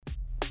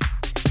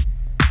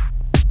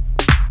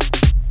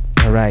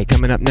All right,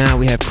 coming up now,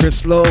 we have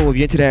Chris Lowe. If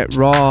you're into that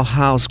raw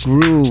house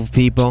groove,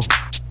 people,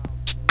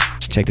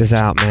 check this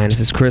out, man. This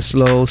is Chris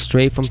Lowe,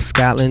 straight from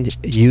Scotland,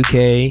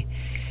 UK.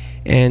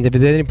 And if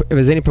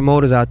there's any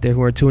promoters out there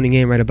who are tuning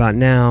in right about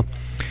now,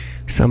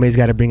 somebody's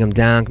got to bring him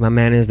down. My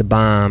man is the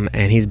bomb,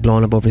 and he's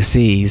blowing up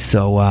overseas.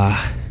 So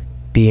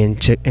be in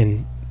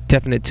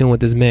definite tune with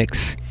this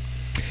mix.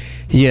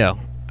 Yo,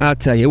 I'll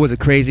tell you, it was a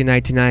crazy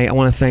night tonight. I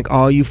want to thank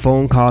all you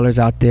phone callers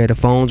out there. The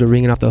phones are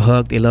ringing off the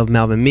hook. They love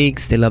Melvin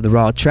Meeks. They love the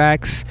raw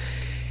tracks.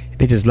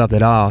 They just loved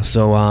it all.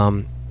 So I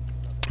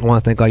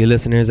want to thank all you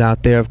listeners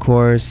out there, of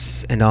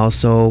course, and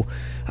also,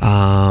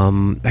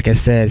 like I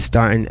said,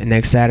 starting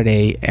next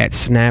Saturday at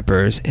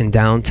Snappers in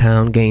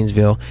downtown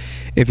Gainesville.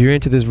 If you're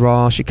into this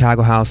raw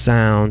Chicago house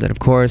sound, and of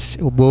course,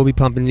 we'll be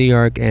pumping New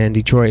York and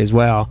Detroit as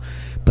well.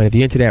 But if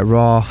you're into that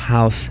raw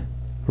house,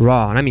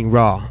 raw, and I mean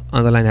raw,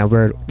 underline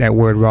that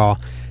word raw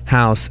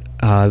house,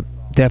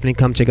 definitely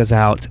come check us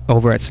out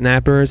over at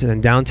Snappers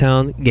in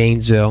downtown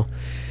Gainesville,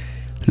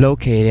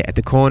 located at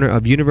the corner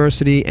of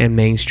University and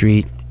Main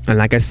Street. And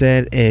like I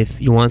said, if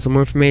you want some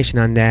more information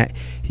on that,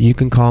 you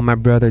can call my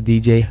brother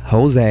DJ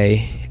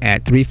Jose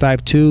at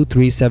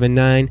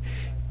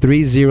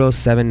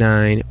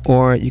 352-379-3079,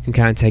 or you can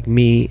contact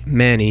me,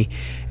 Manny,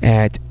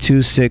 at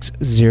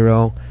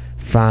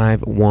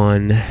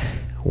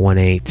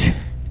 260-5118.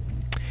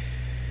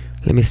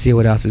 Let me see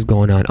what else is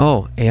going on.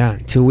 Oh, yeah,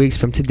 2 weeks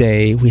from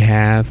today, we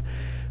have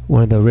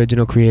one of the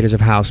original creators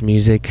of house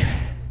music,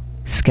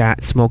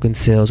 Scott Smokin'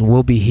 Sills,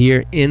 will be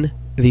here in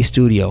the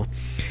studio.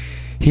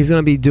 He's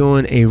going to be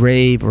doing a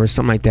rave or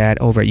something like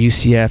that over at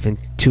UCF in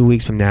 2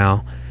 weeks from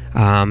now.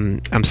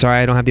 I'm sorry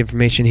I don't have the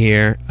information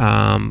here,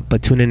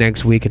 but tune in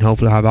next week and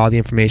hopefully I'll have all the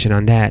information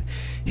on that.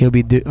 He'll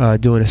be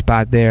doing a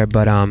spot there,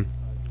 but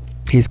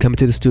he's coming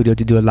to the studio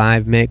to do a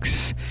live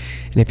mix.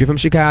 And if you're from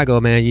Chicago,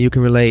 man, you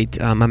can relate.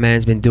 My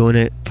man's been doing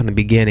it from the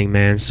beginning,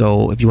 man.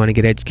 So if you want to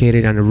get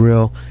educated on the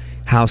real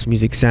house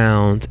music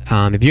sound,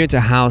 if you're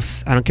into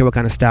house, I don't care what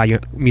kind of style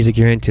music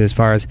you're into as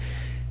far as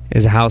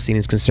the house scene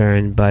is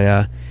concerned,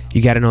 but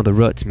you got to know the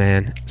roots,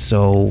 man.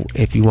 So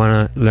if you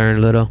want to learn a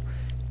little,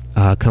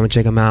 come and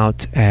check him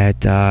out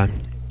at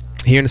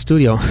here in the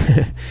studio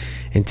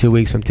in 2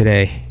 weeks from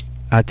today.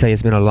 I'll tell you,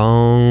 it's been a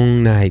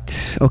long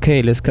night.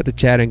 Okay, let's cut the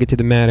chatter and get to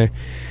the matter.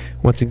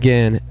 Once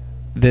again,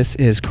 this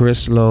is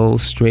Chris Lowe,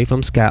 straight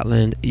from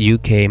Scotland,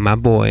 UK. My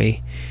boy,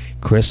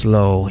 Chris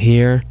Lowe,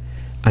 here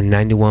on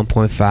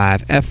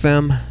 91.5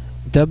 FM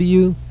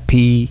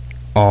WPRK.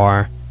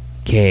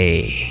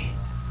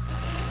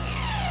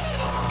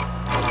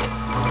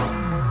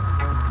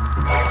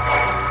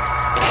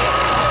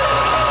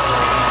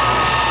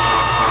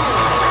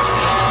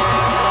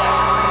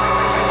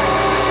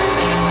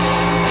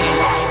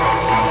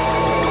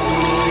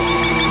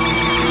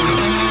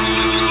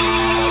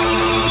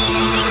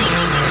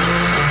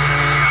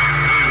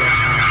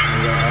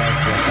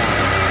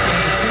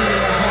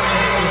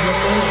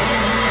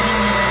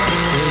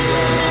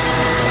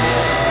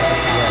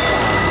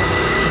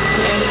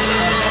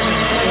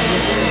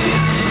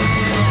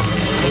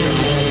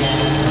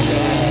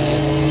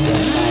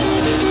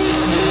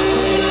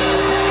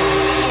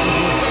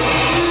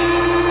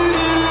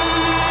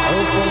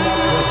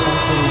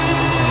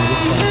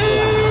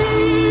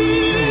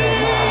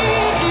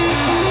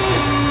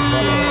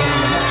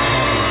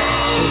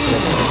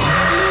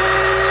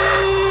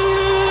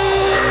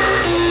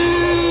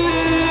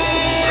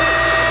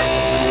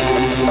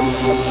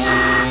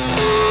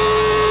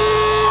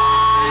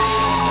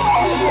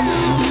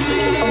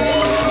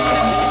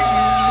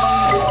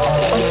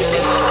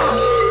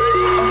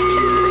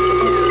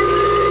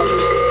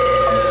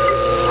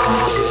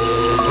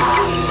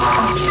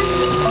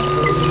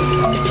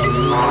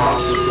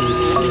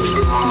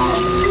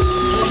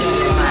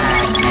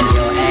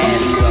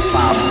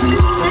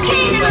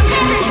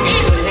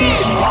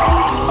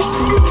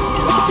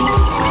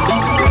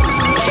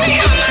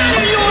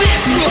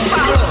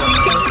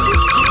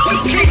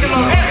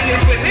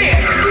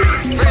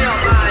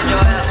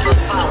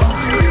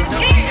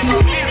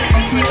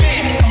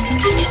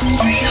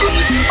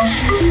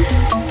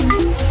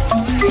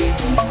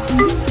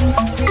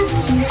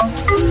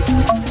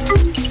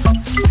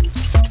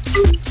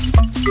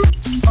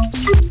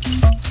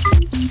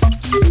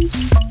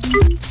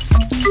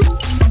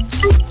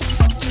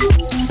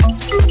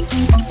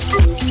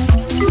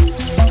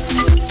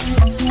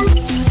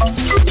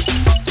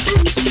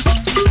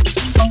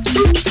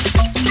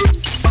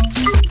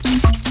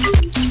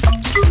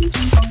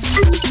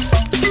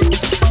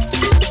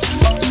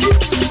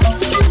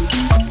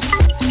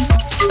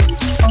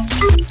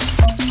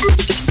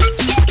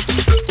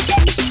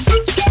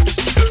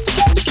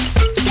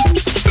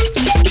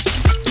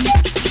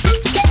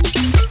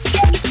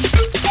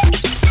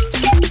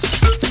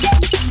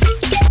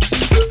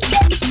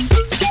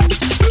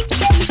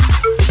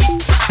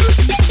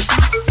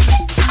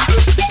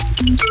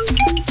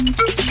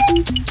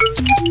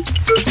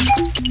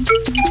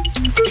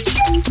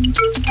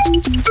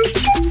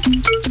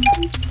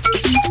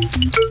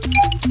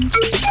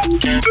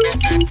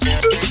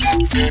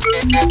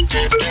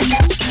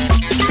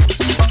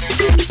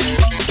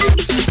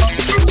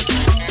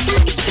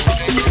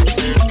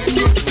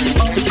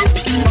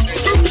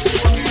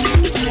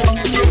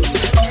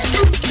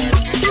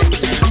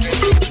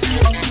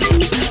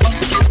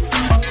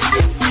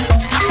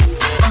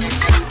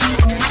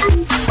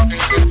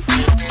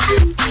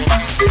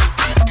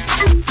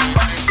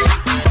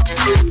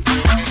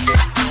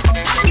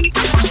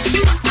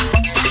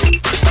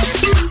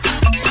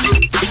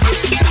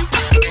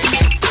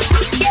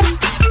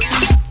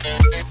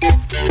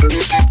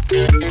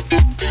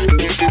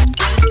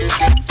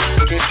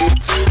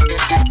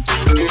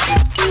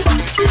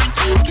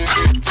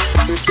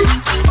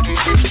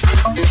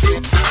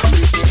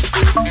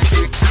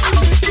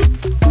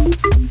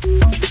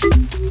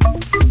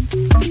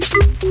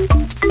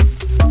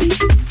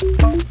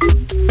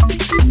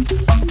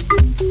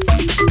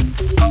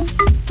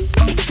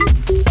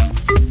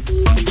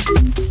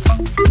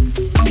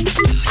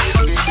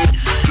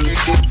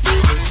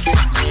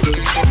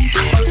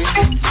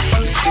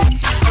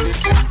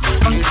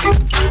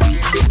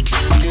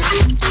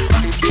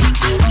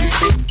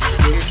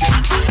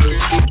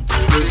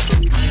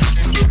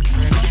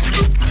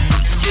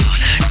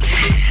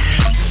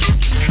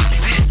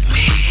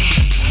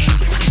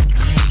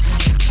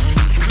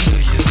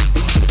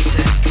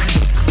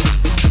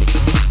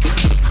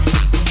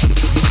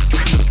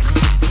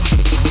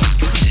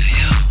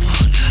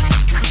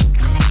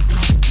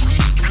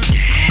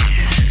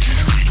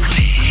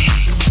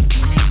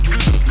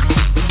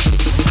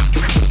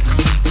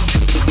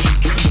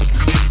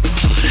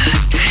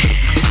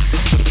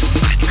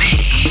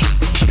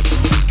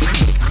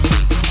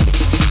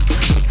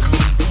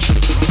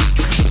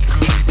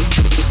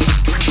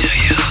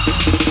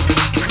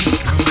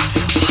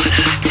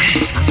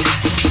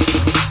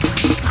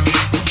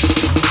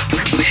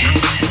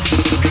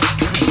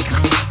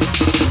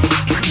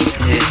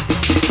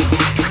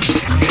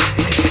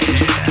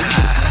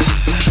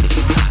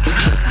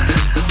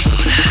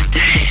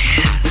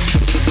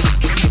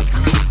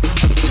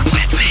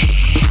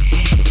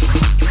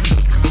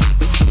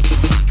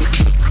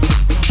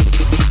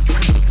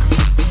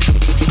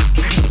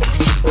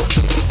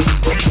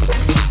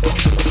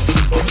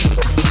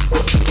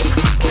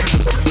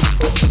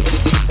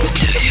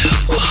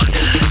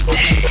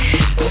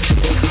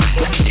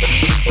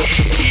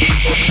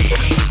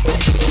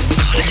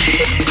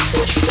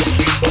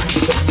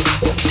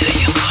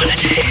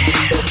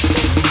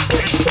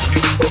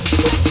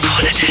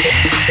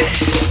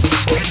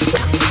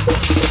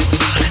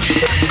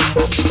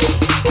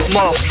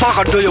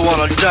 Motherfucker, do you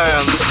wanna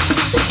dance?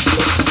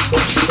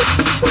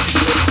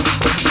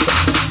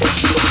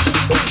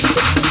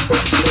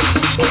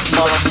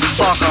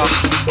 Motherfucker,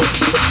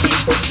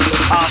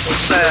 I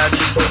said,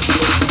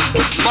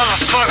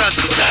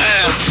 motherfucker,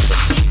 dance.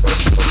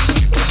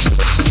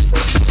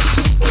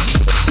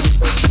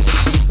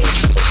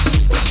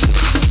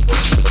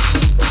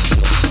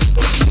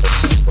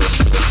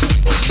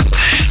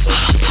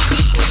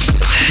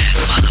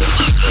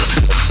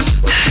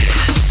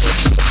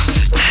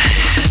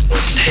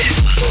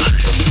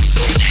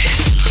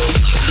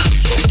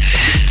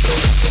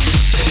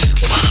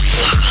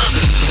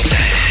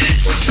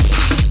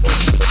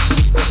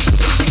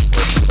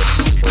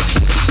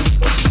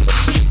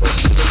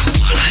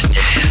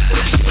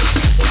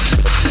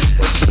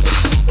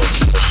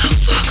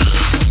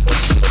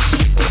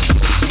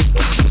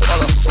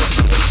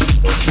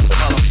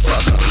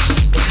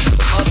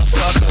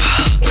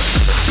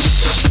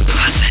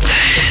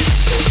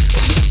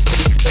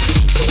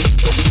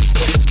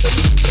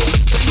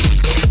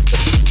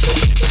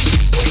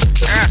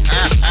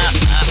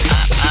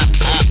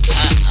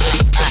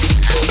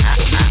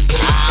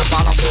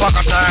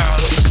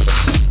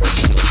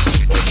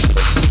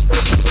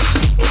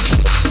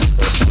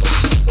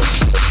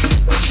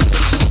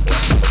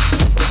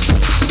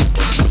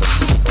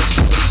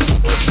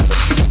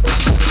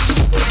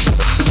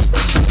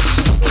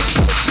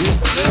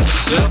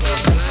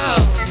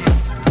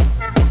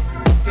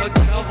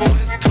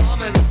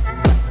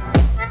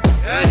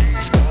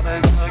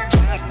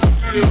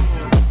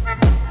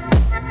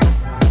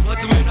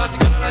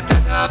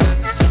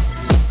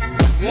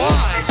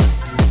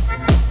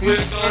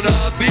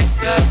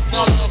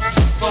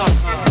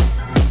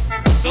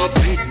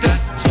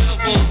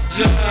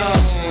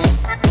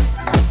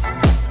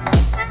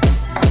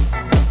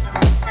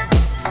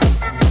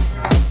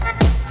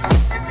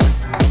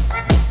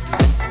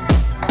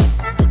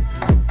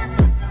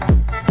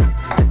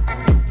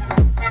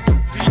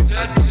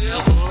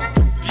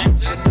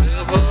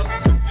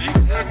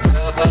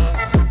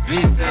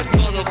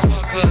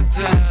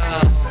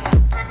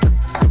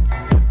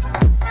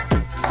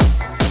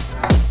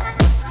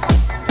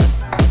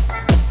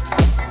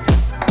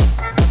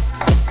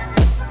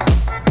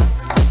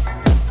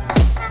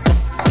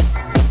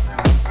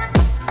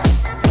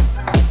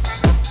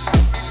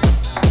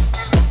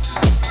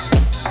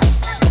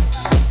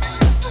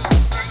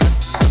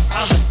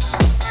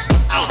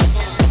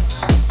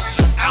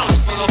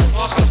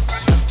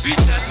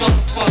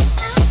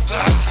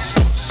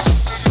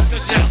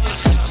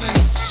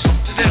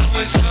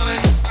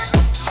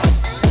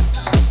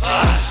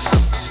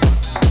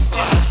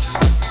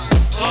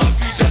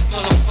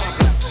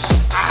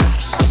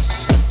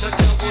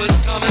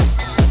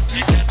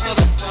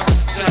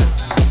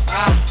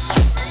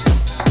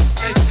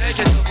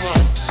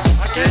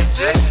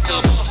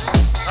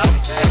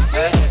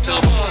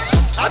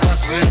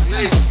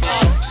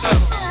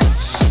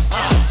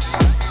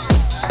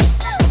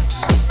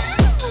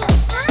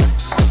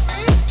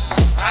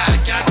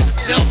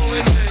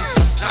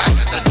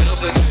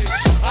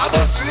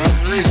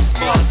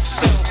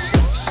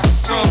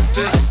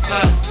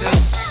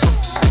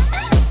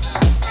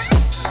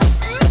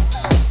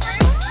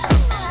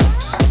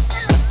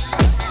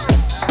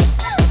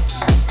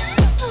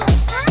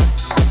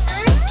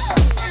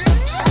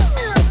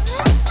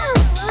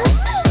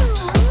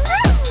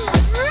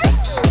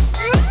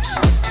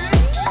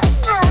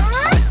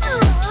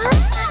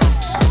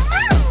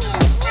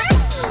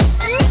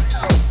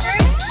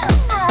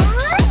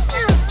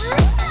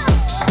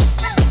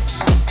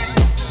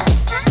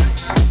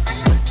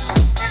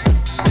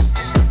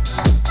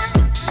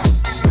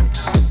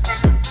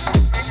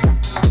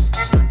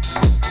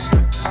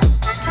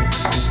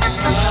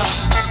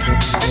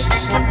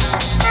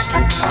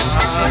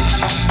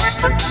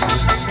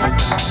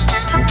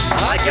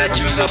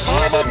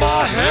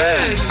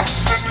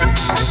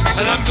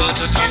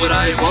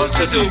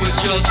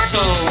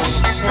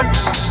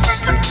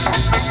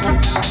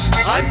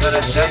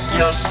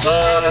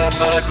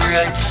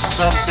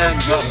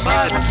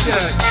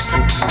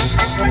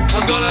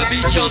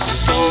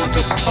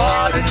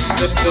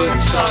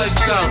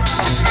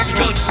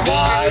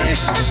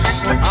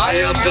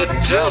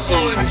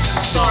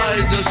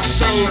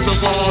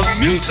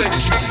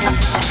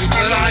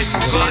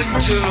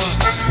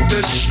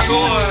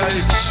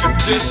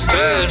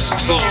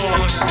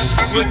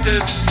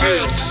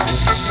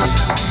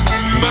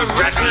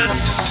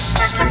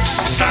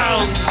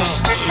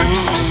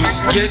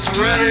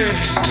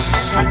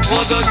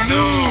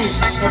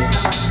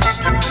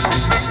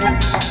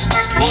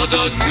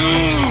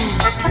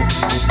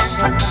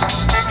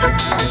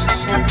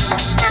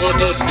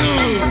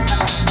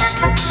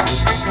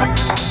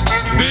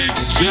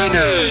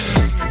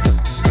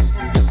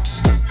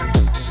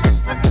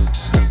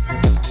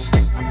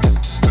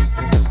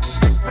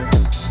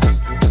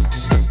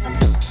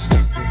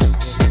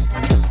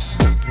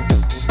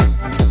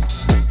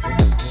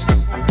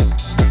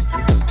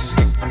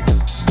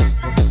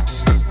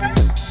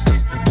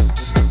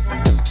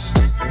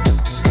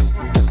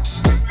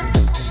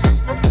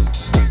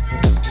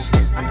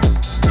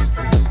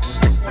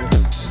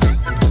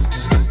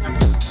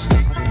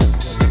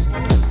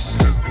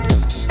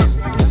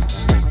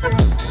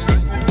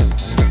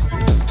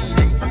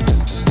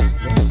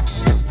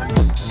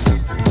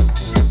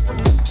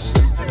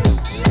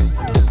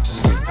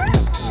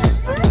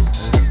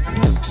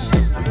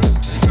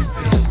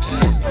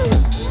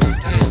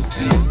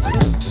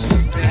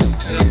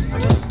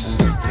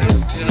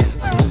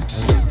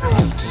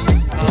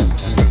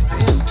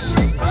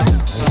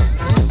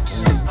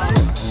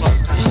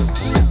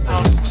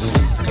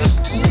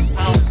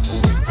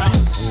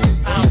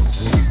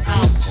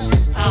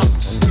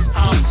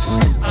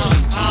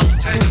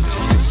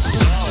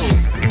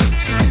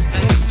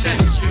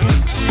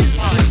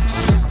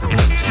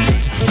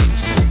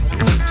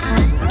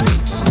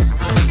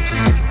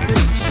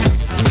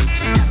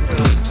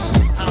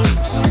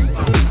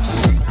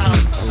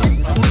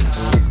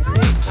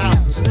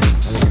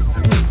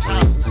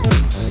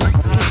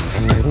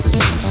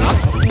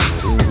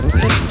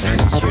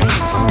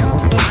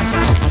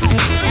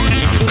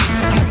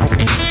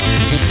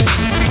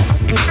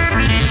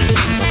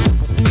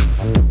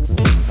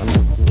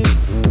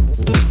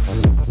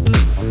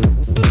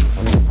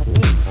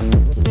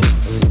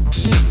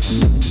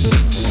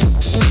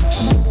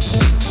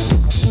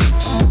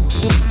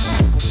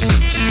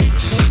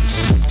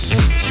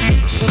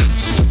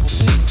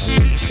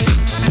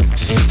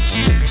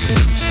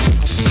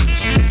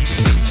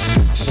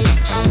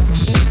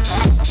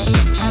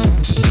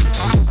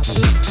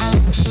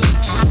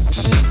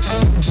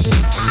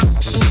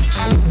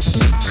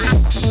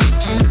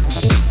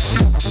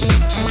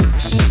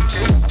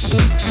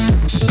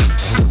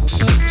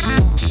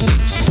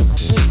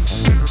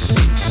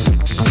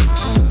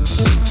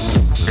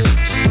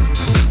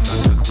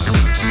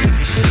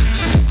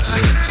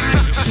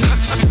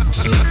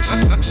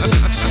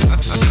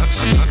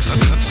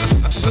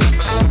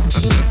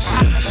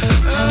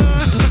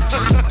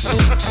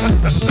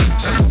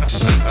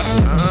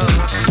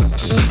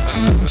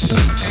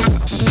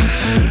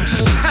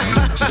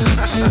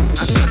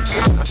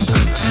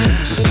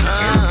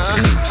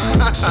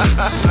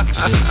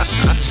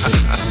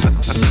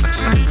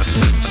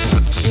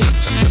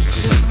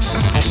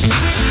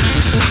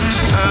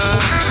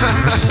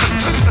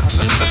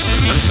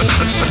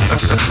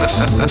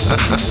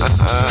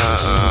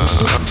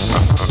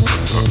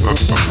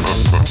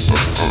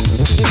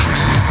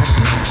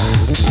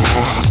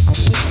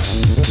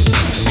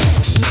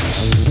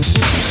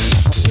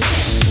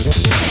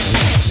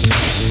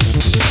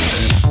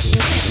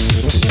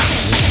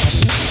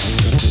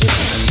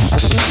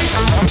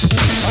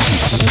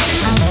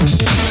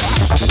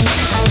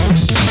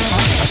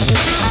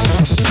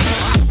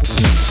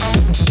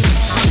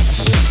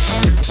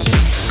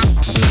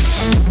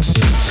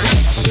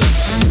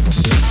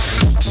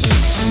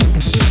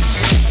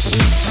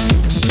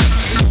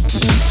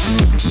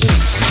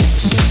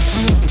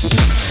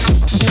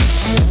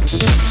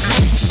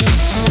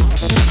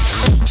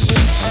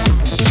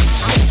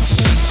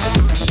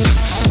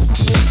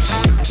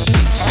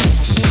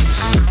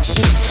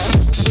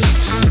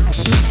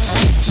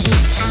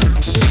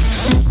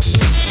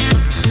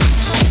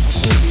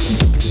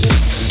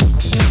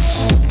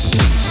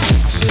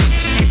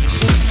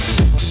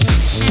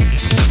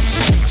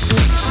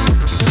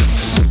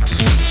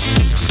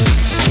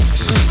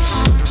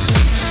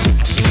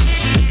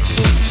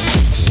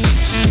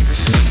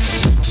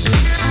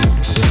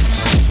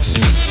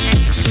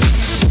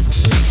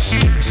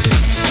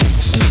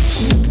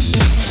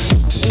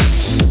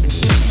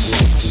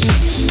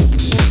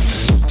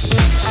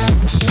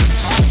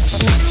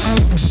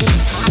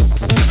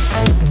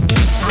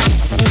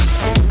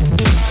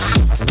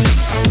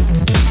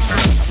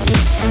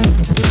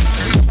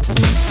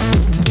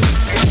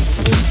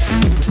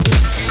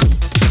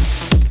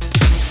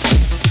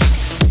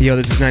 Yo,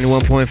 this is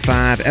 91.5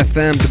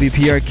 FM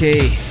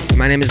WPRK.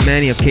 My name is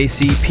Manny of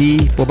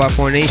KCP,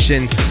 4x4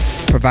 Nation,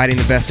 providing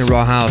the best in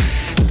Raw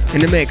House. In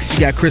the mix,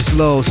 you got Chris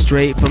Lowe,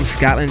 straight from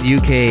Scotland,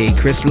 UK.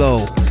 Chris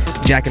Lowe,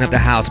 jacking up the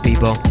house,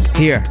 people.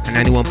 Here on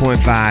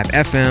 91.5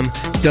 FM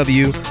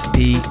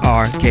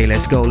WPRK.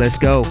 Let's go, let's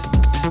go.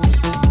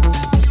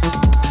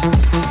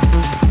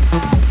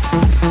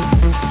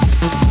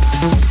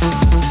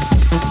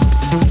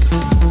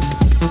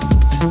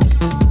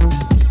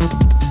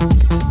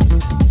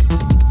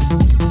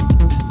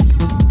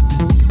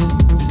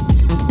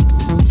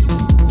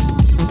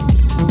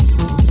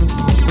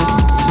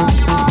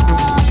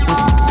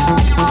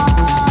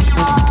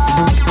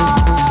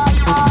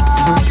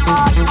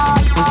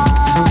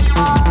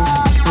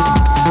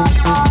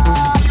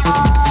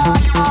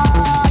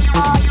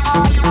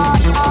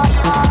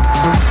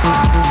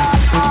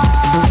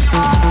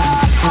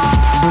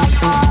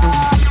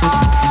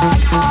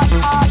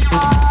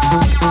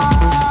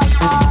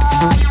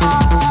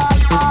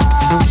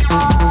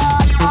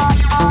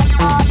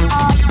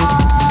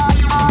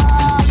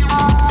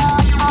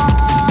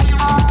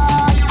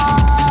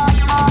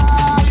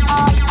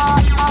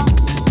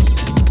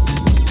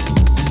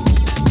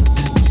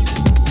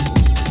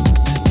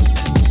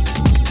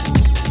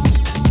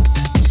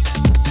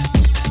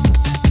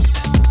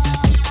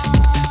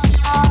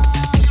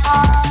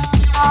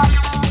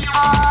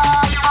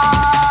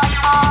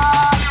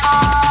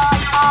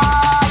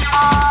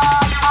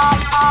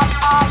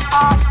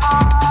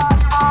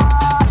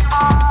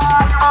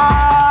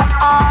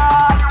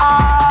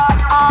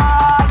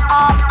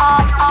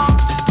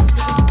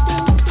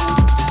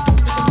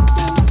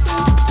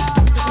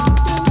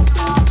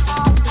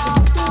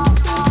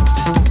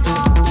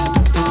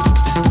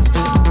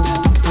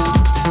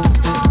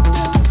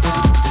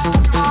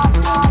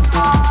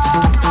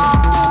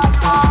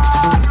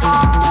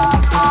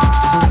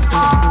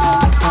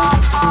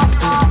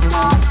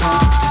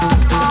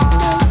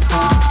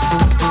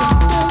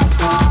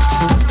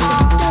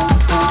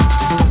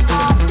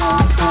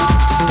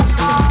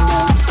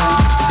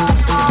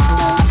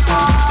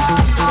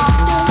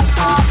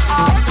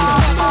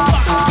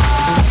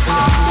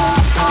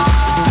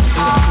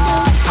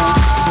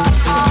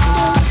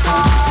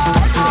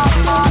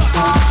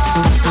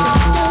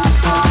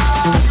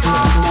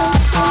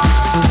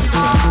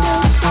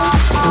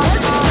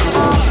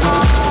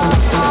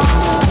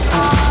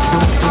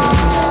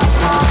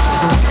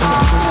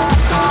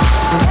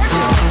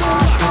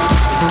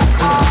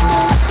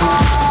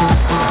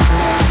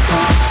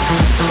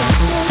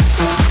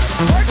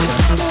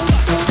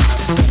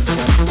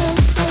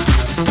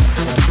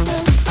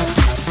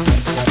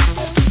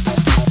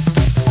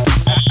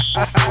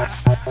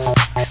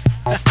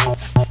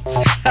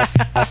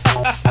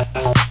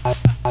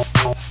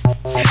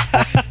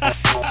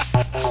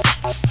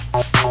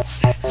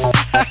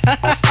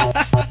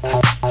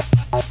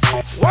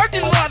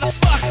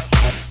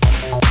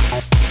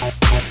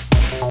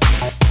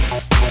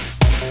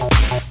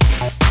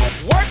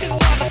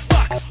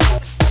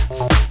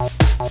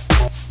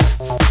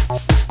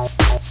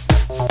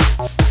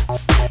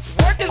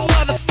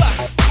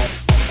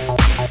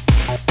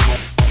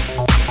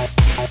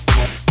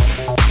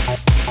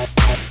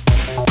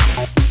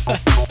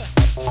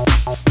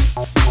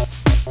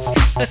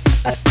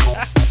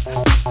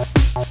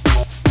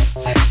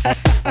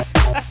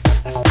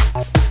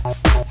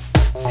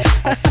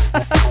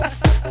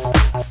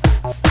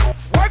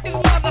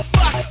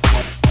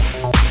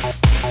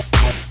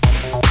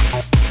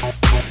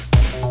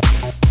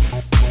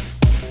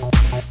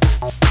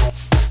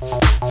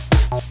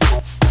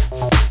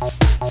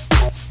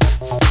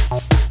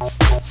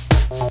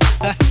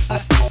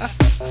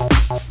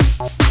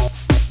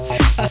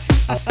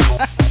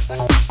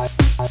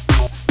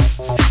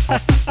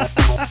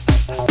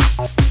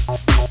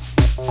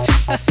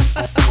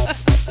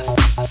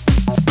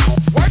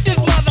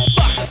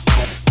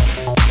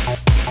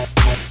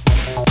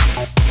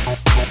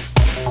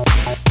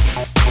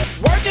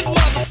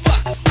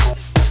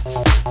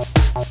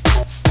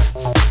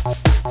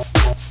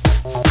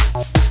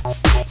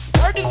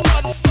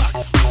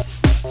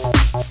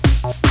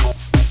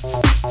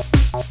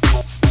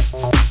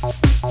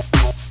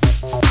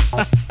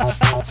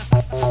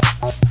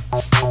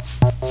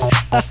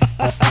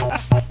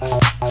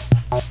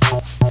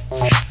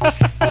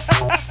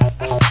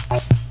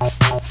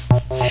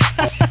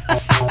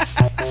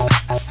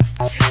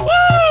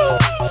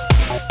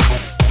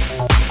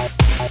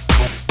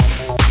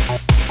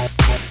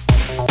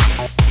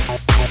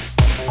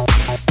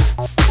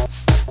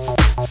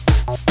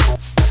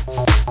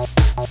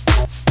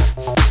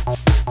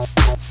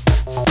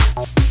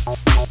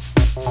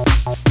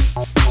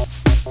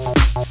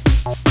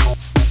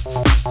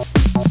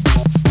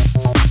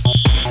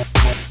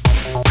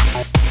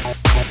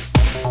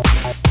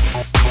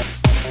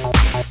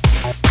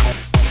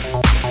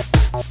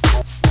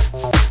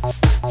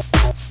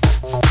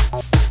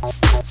 Work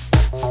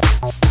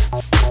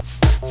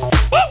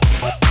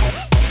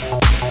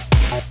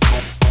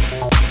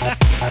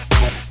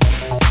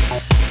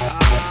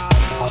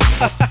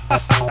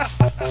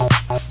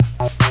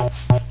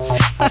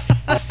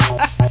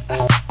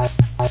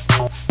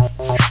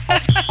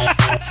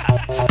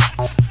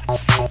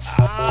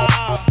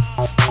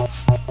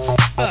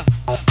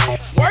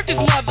this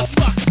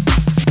motherfucker.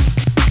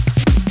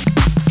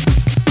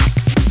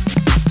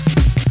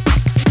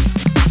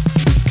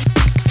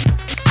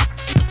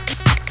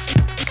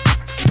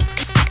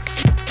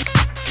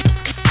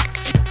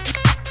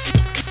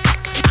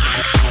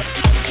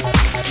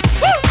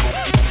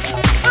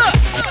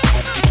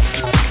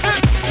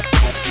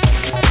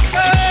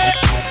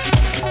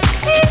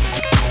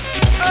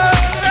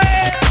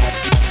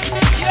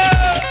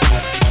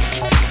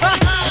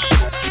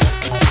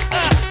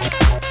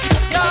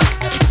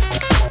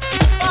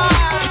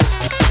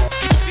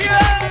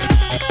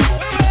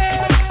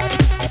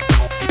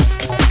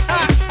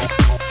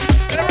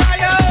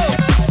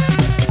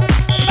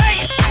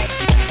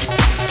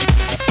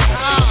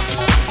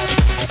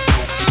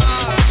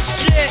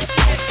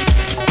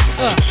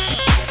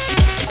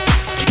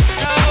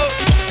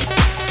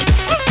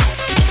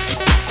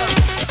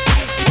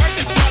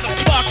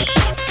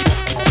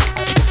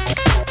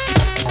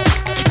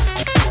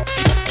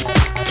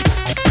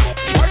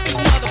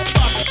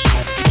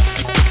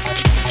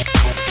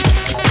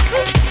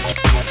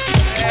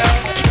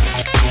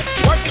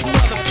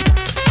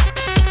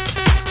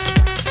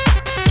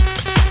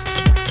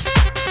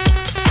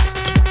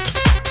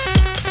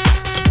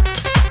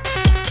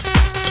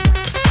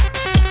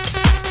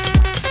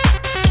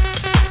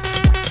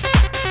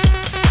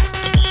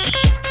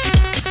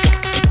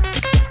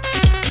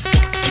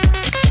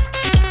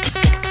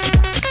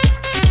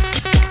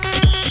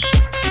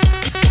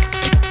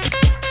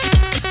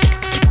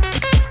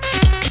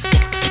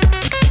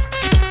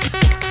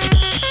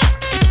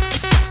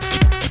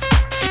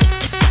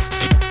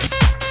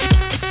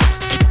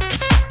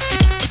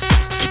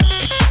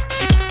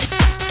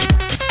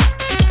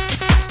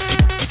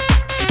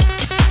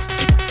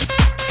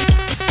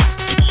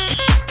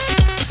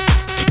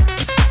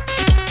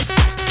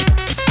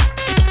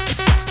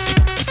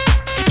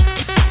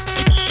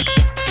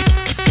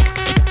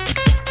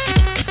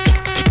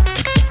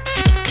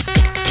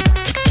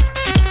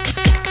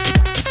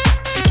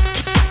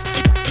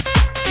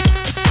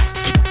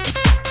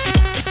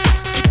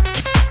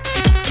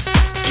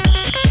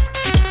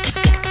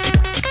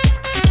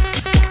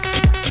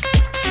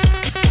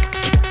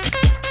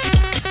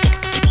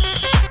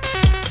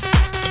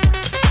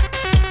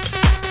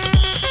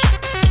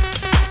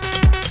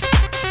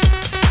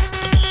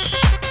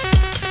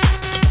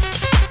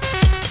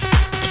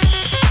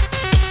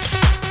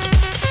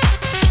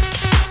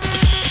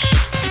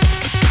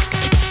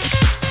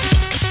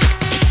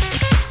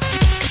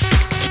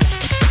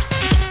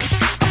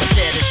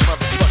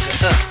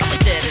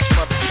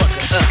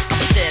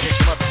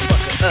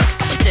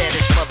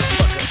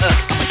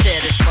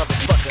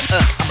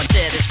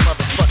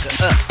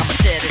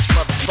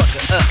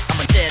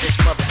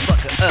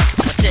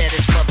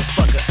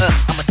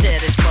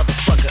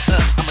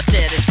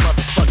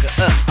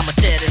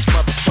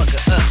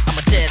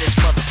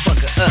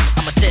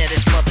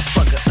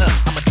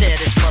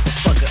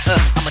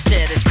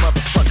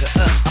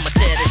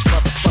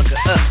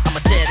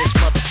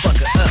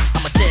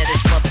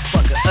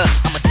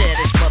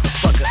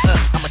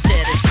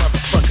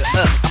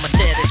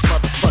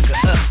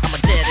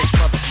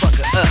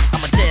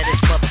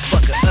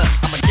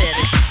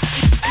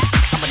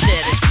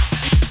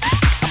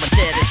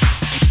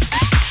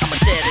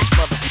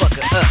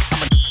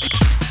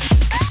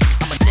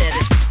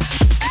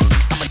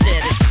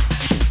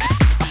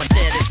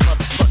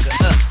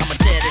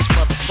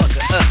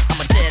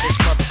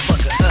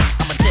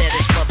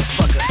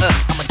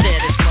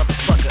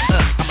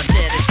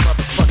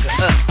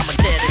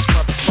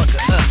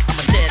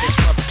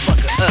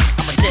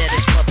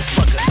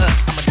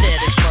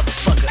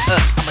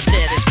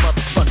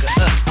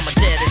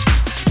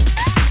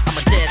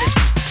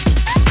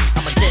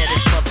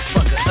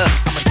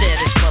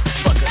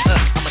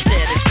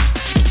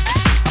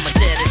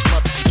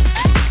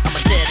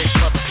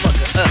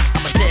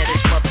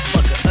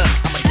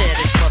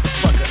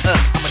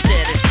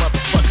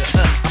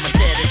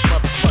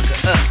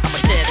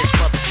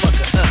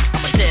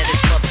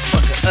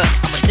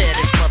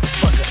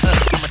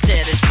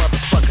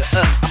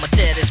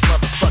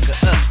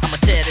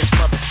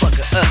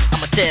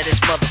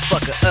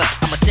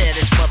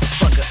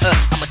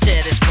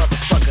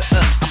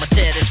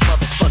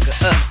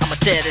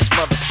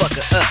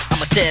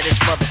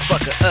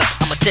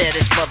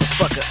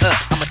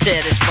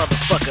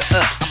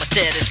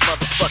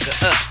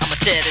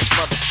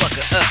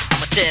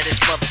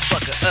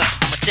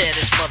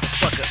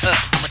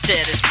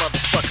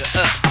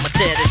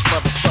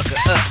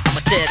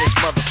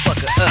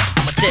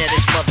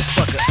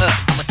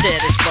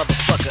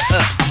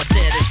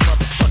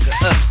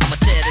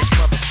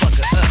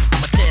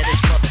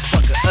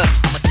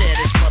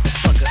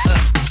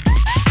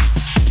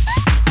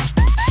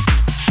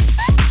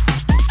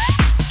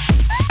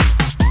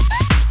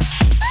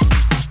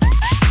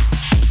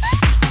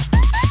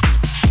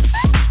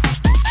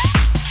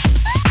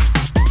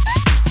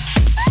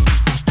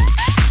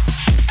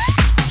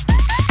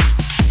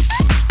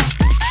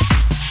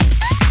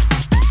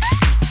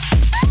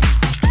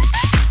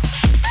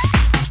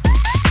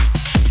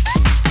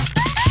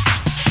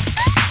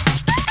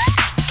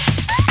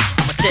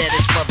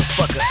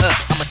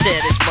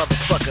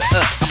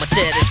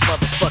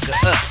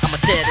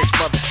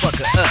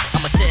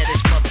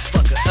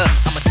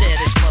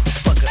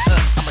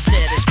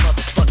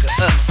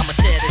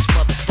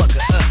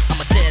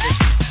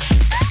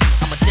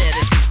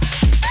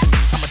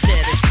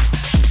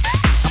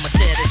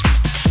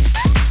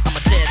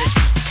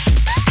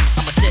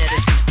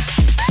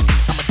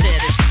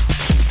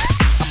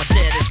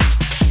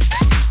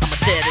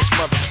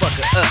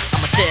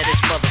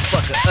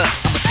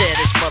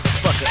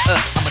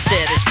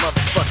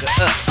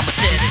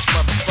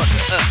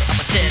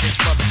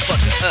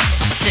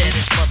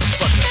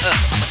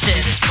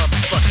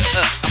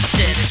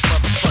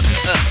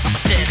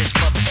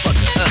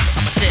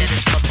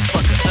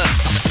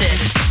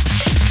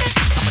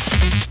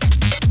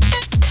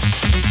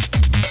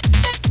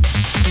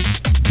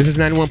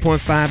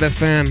 91.5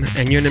 FM,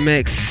 and you're in the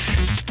mix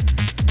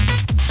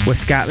with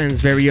Scotland's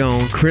very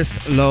own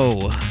Chris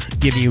Lowe,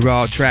 giving you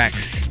raw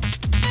tracks.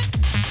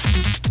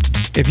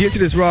 If you're into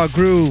this raw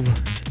groove,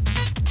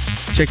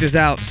 check this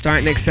out.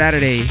 Starting next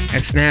Saturday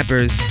at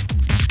Snappers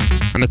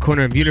on the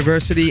corner of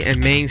University and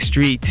Main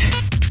Street.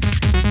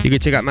 You can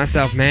check out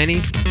myself,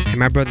 Manny, and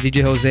my brother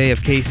DJ Jose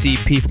of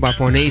KCP Football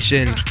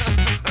Formation,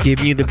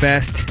 giving you the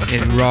best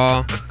in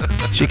raw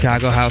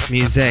Chicago house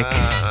music.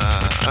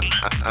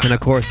 And of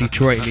course,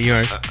 Detroit and New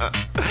York.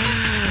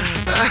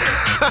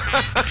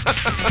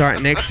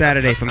 Starting next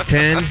Saturday from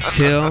 10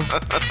 till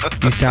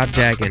you stop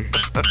jacking.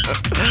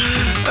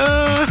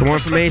 For more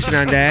information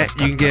on that,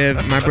 you can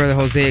give my brother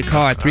Jose a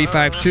call at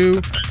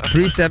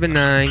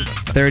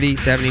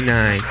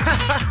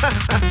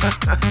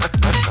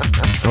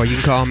 352-379-3079. Or you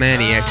can call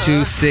Manny at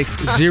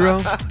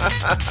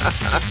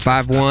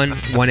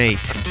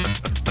 260-5118.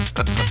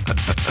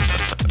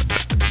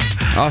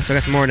 Also, I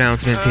got some more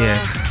announcements here.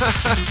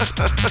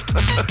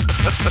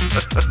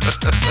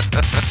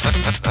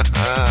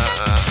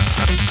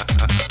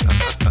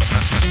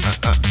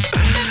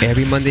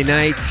 Every Monday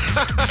night,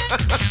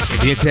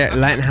 if you're into that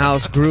Latin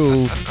House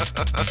groove,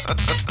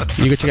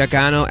 you can check out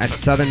Gano at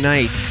Southern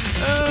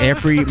Nights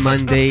every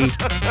Monday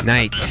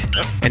night.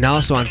 And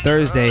also on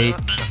Thursday,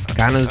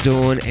 Gano's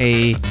doing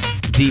a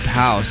Deep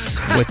House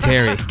with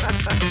Terry.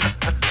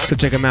 So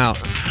check him out.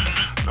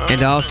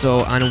 And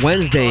also on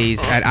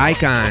Wednesdays at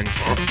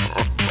Icons,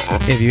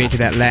 if you're into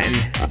that Latin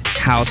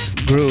house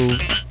groove,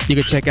 you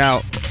can check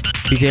out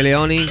DJ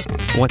Leone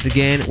once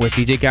again with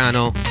DJ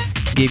Gano,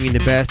 giving you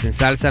the best in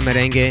salsa,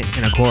 merengue,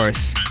 and of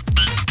course,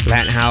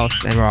 Latin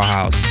house and raw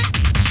house.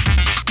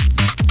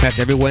 That's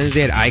every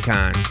Wednesday at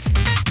Icons.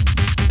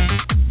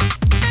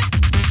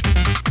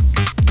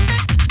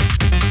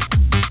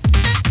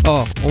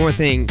 Oh, one more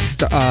thing,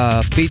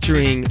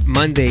 featuring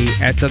Monday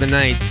at Southern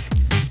Nights,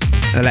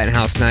 a Latin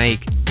House Night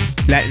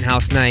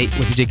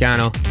with DJ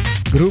Gano.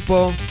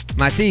 Grupo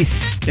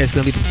Matiz is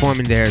going to be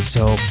performing there,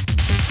 so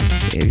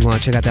if you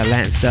want to check out that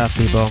Latin stuff,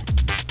 people,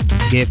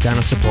 give Gano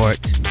support.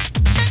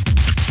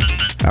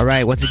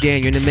 Alright, once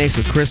again, you're in the mix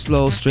with Chris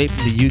Lowe, straight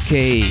from the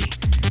UK,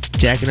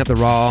 jacking up the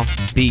raw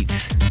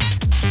beats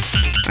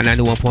on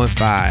 91.5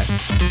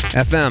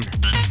 FM,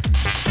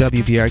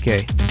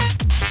 WPRK.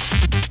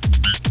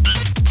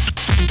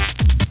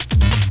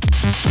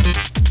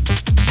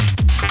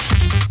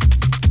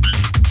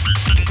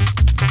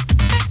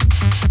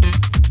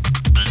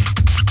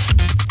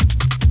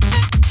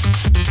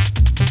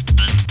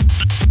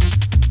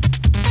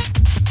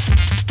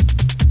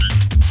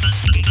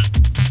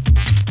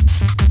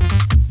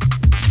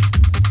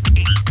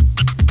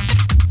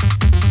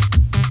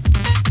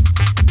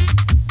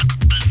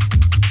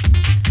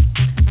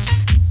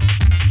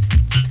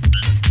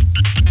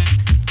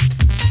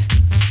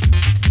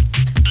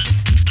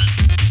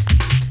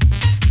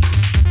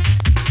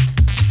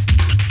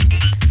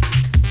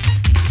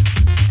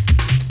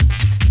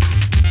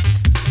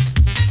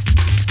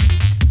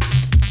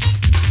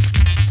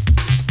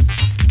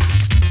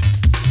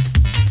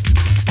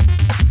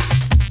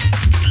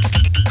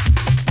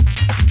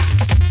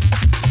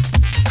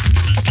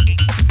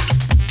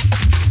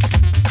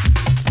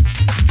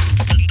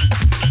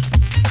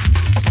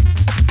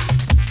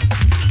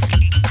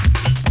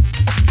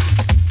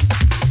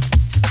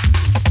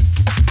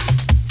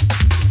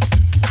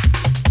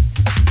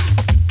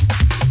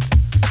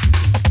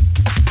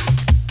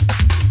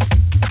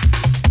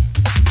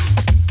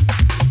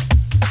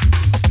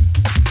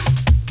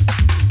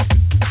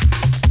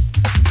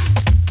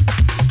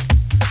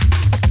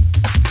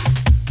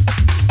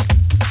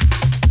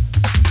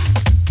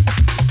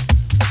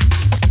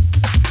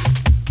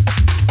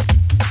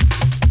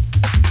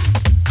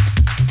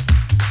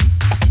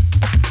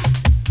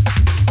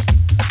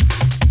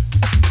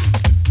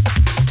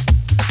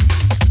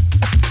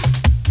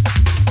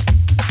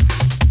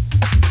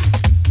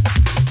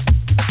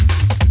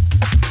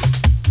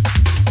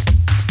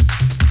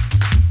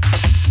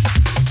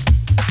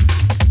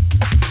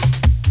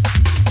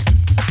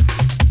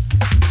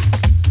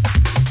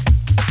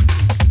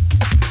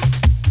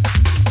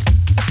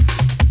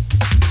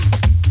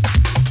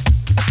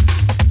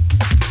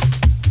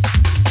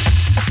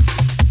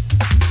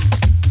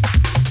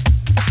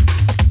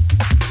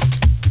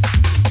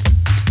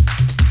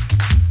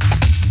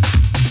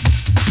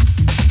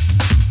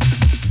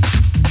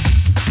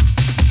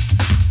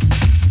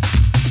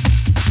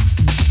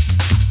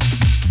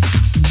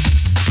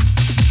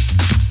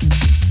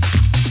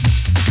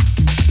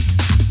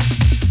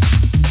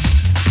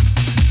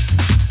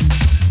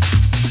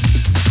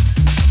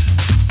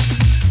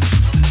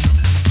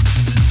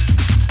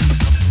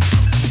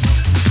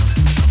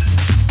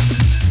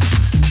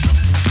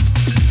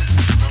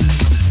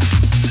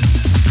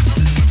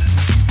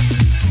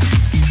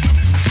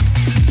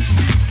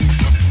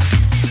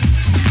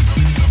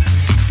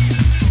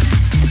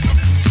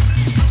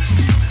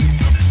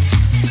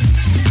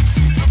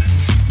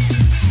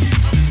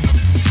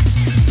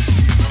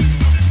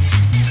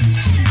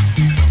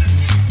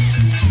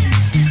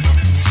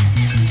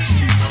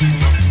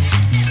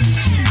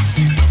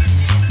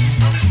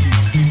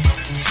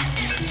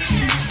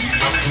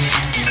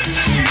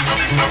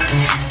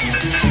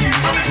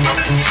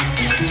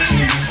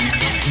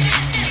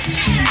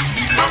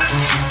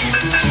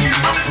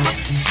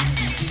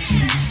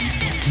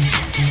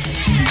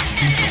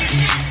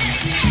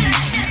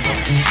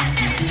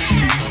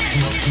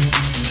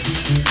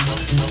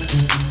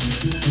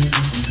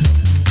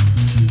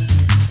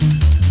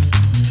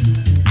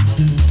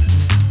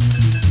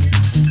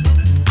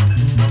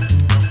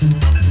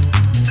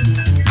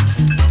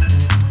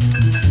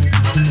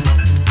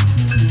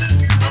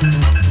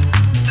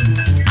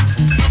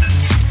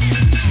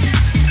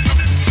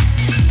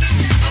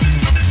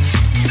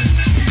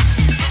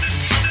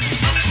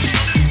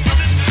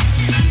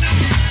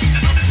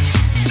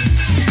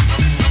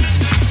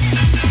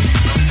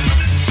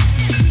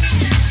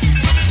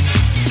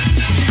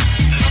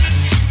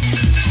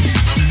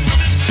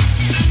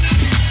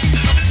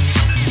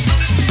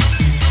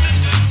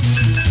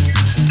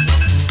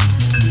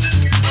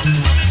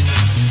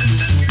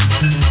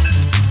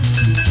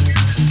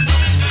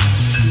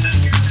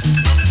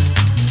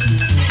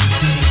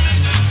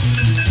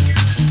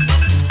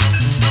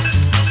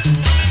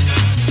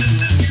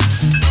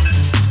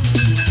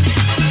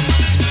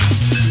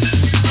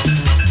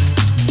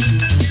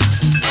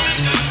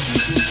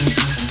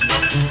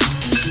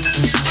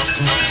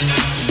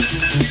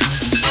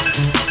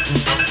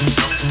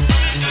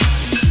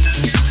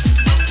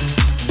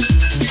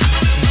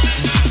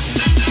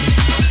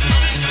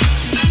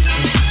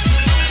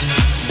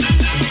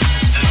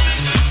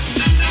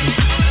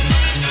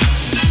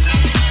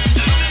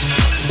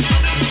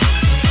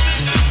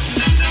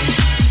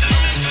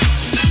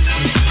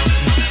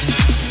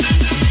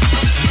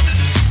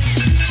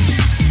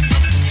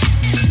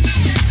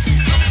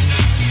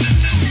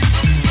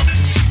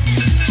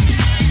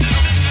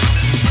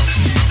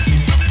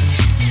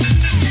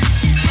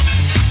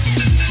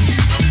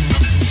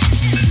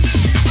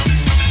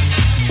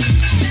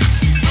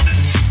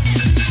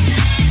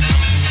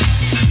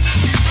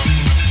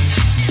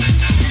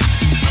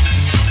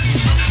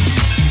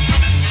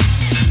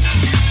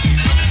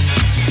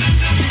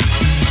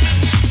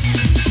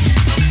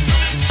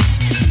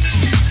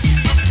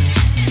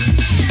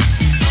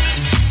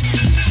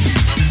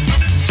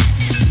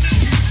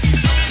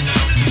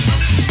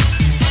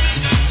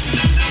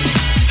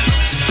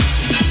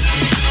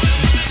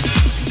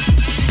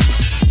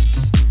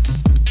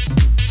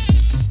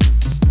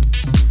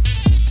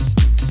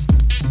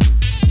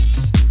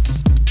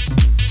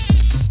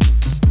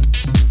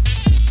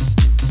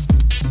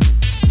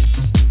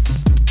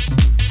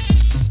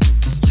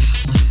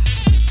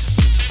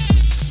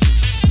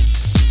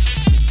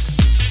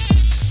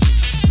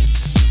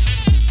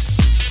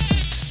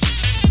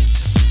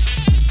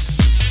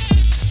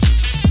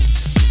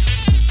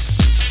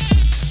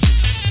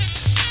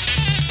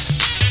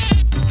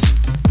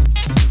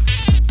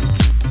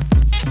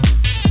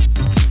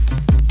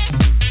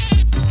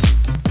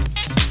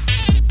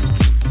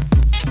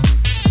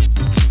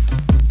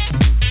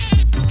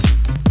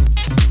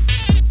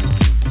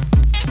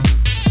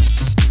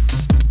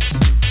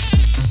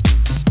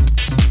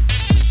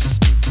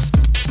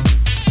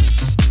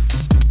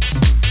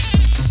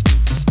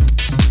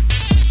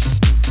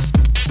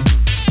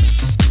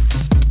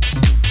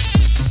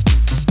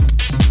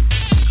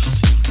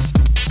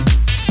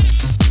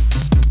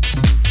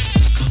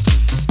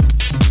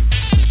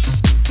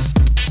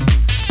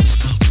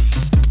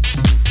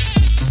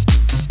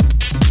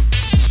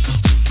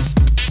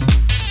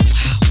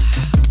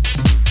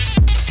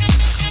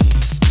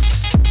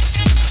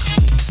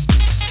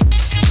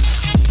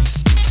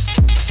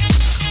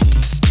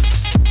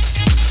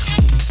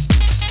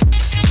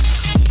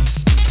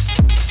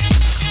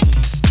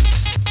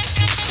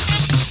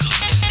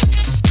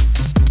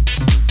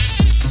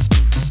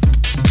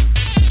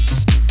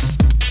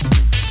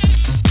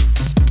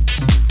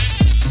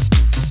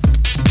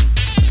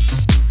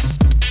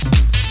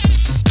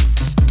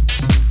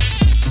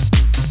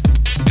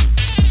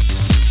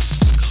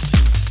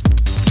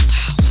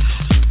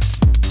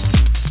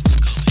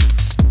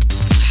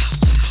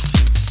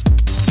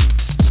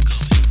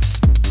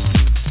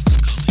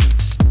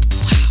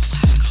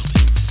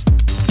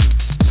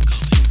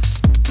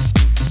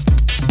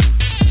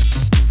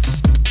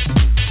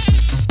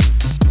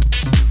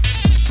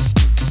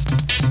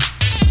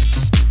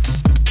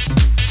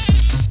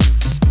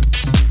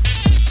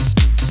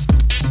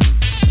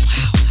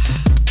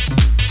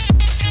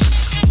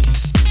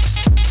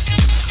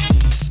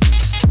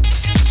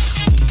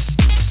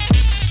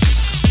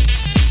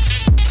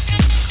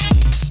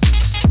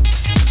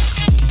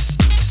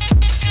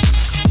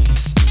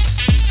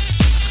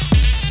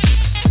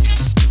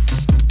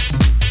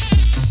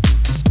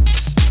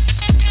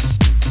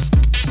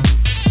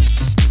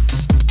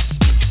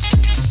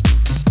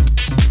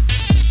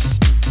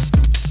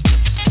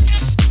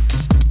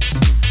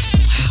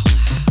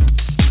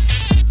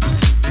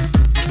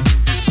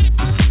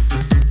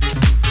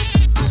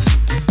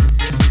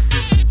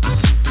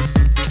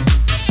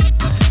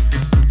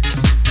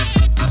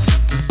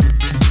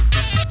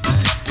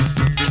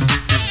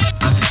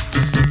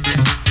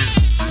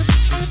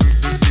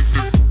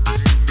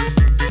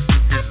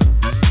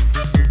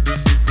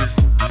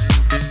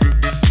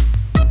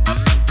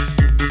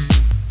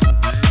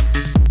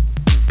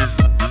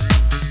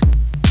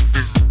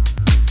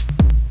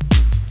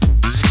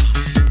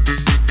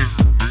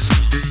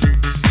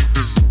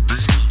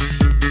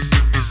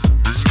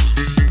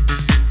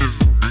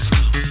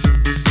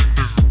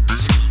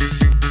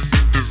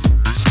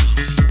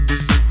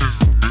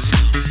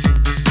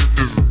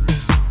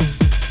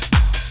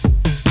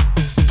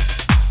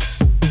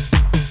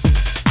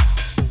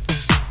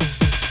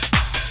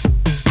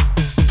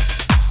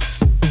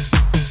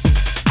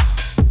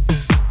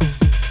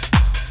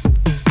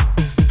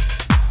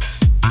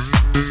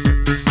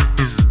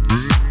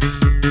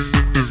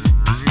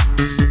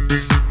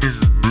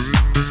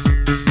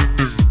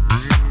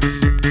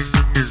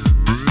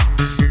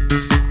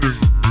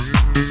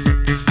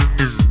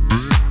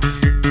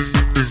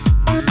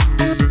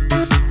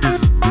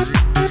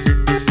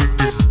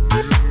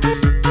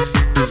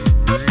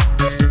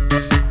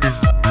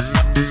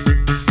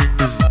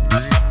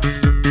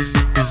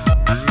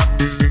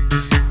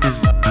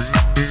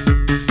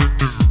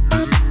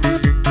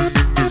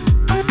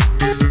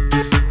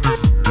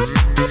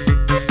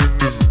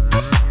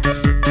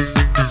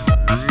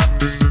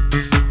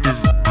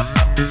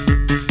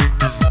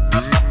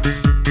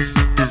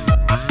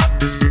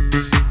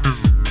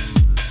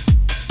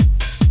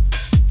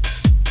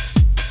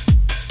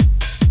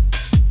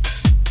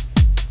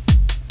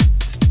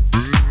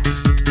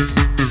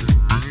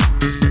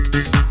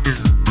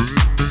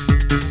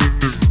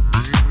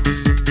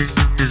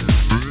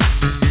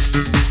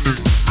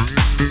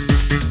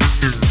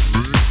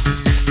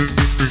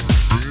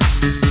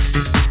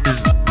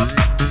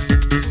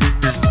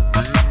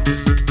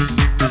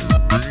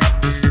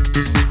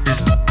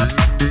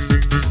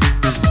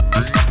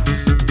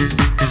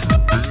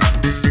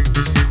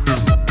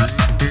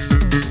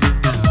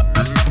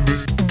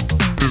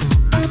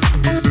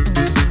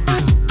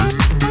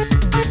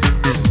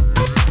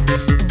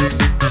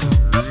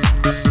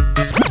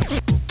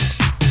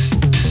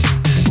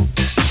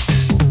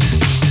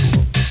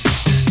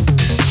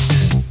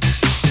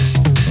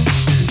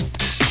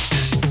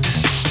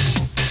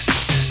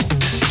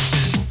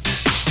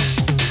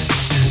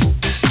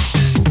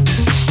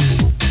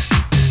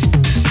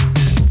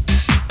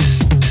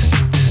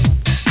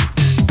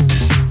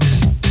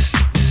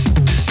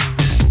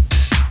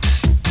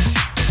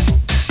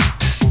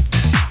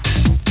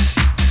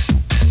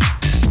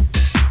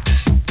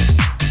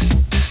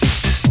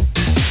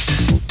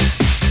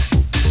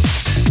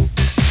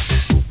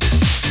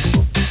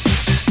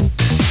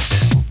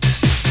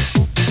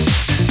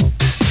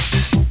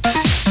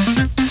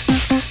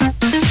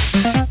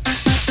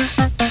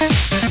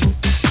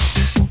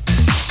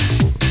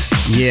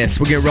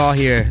 Yes, we'll get raw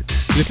here.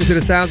 Listen to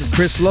the sounds of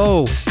Chris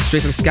Lowe,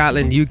 straight from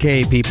Scotland,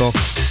 UK, people.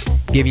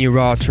 Giving you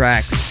raw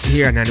tracks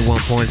here at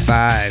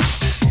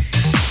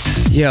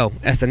 91.5. Yo,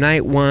 as the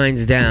night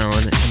winds down,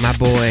 and my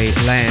boy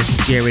Lance is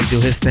getting ready to do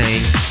his thing,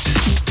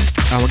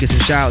 I want to get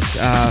some shouts.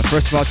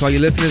 First of all, to all you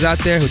listeners out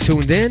there who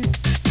tuned in,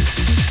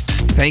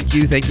 thank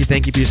you for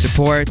your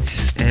support,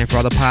 and for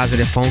all the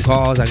positive phone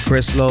calls on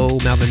Chris Lowe,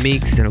 Melvin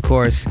Meeks, and of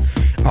course,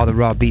 all the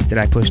raw beats that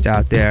I pushed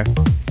out there.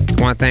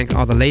 I want to thank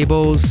all the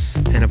labels,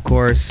 and of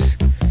course,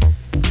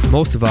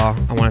 most of all,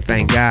 I want to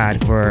thank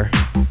God for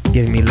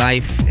giving me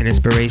life and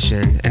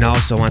inspiration, and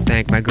also I want to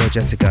thank my girl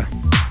Jessica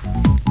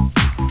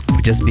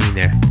for just being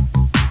there.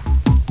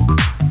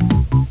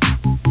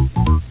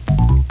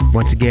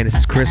 Once again, this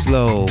is Chris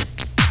Lowe,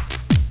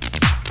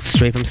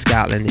 straight from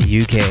Scotland,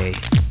 UK.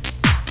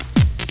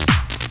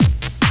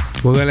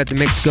 We're gonna let the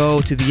mix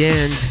go to the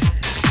end,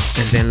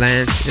 and then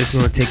Lance is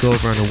gonna take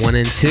over on the 1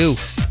 and 2.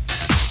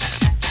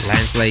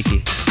 Lance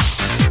Lakey.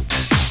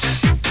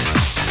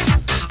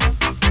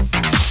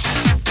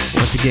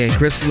 Once again,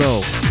 Chris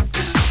Lowe,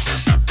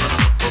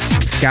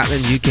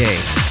 Scotland, UK,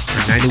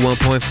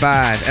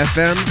 91.5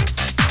 FM,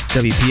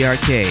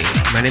 WPRK.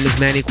 My name is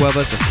Manny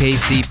Cuevas of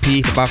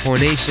KCP Football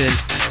Formation,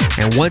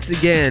 and once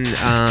again,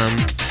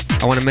 I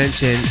want to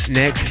mention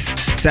next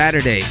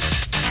Saturday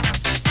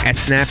at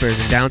Snappers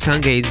in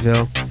downtown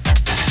Gainesville,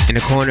 in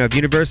the corner of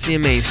University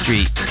and Main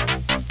Street.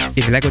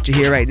 If you like what you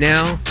hear right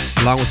now,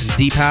 along with some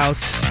deep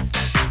house,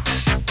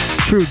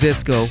 true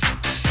disco,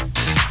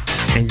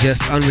 and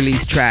just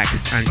unreleased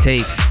tracks on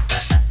tapes,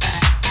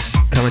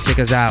 come and check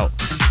us out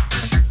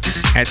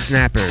at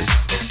Snappers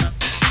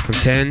from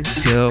 10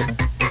 till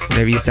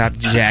whenever you stop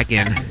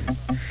jacking.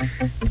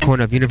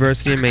 Corner of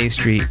University and Main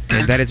Street,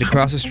 and that is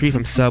across the street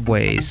from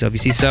Subways. So if you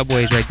see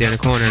Subways right there in the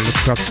corner, look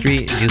across the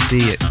street and you'll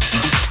see it.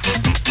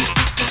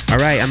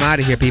 Alright, I'm out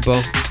of here,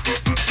 people.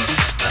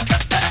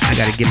 I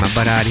gotta get my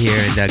butt out of here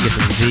and get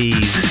some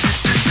Z's.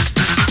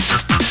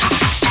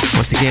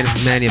 Once again, this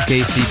is Manny of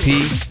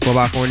KCP,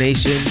 4x4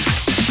 Nation.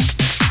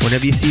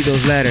 Whenever you see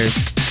those letters,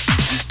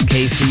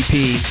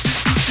 KCP,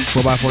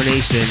 4x4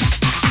 Nation,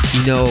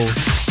 you know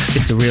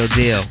it's the real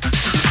deal.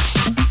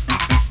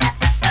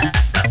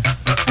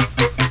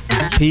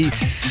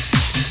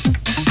 Peace,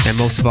 and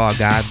most of all,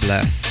 God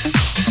bless.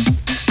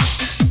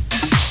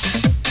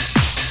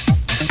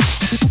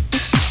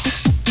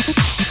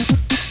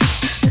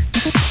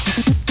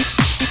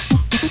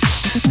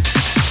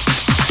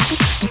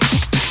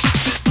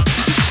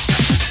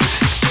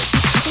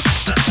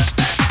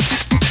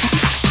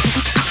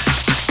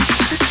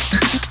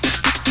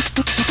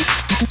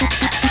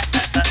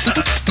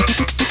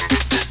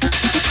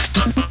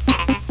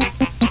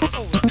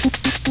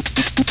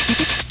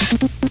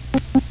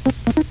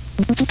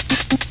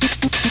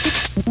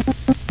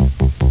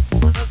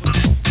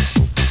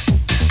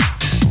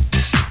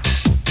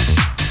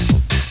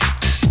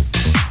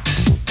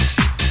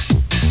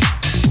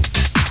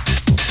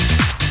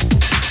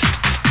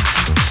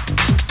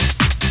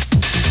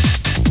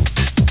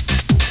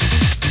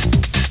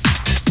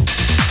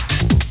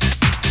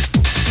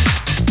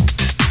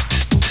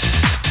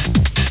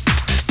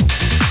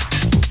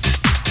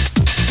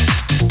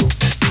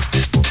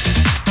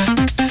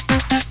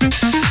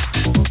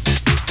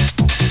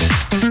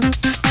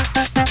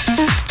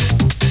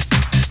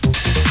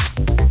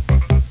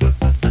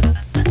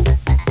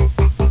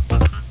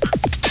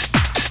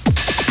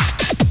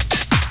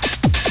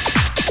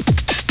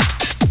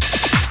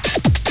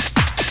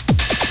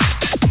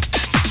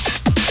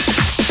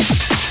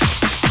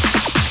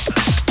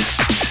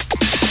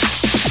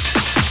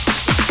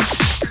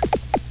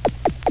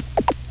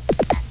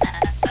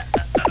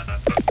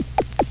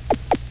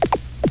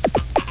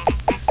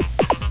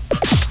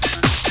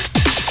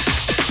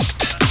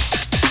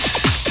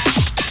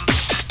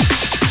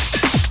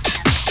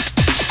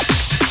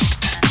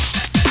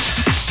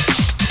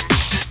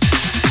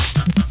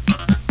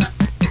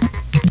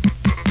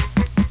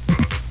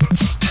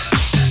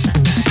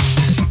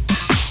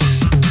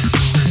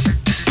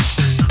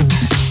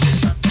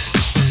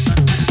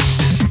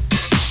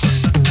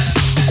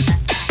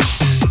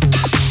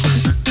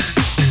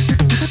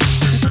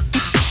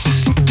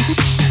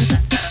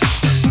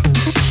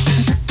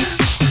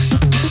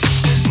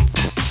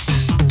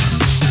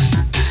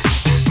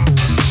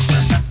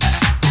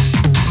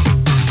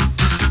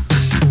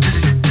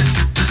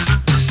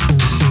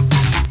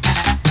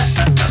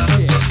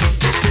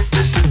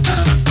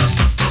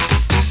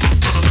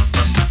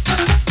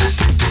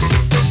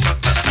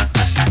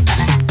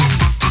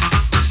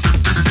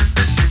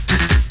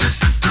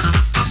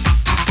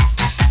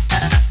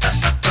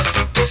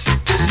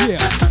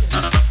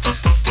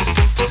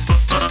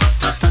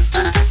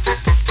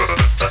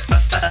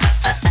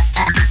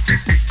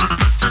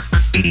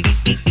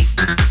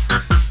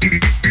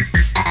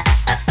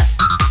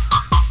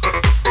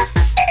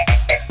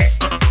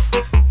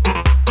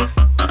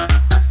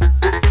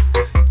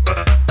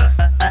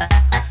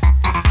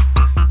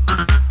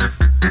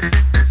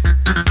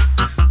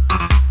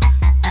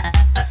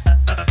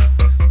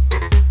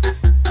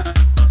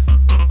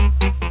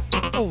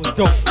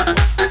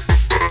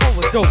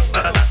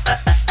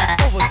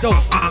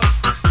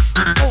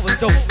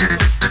 dope.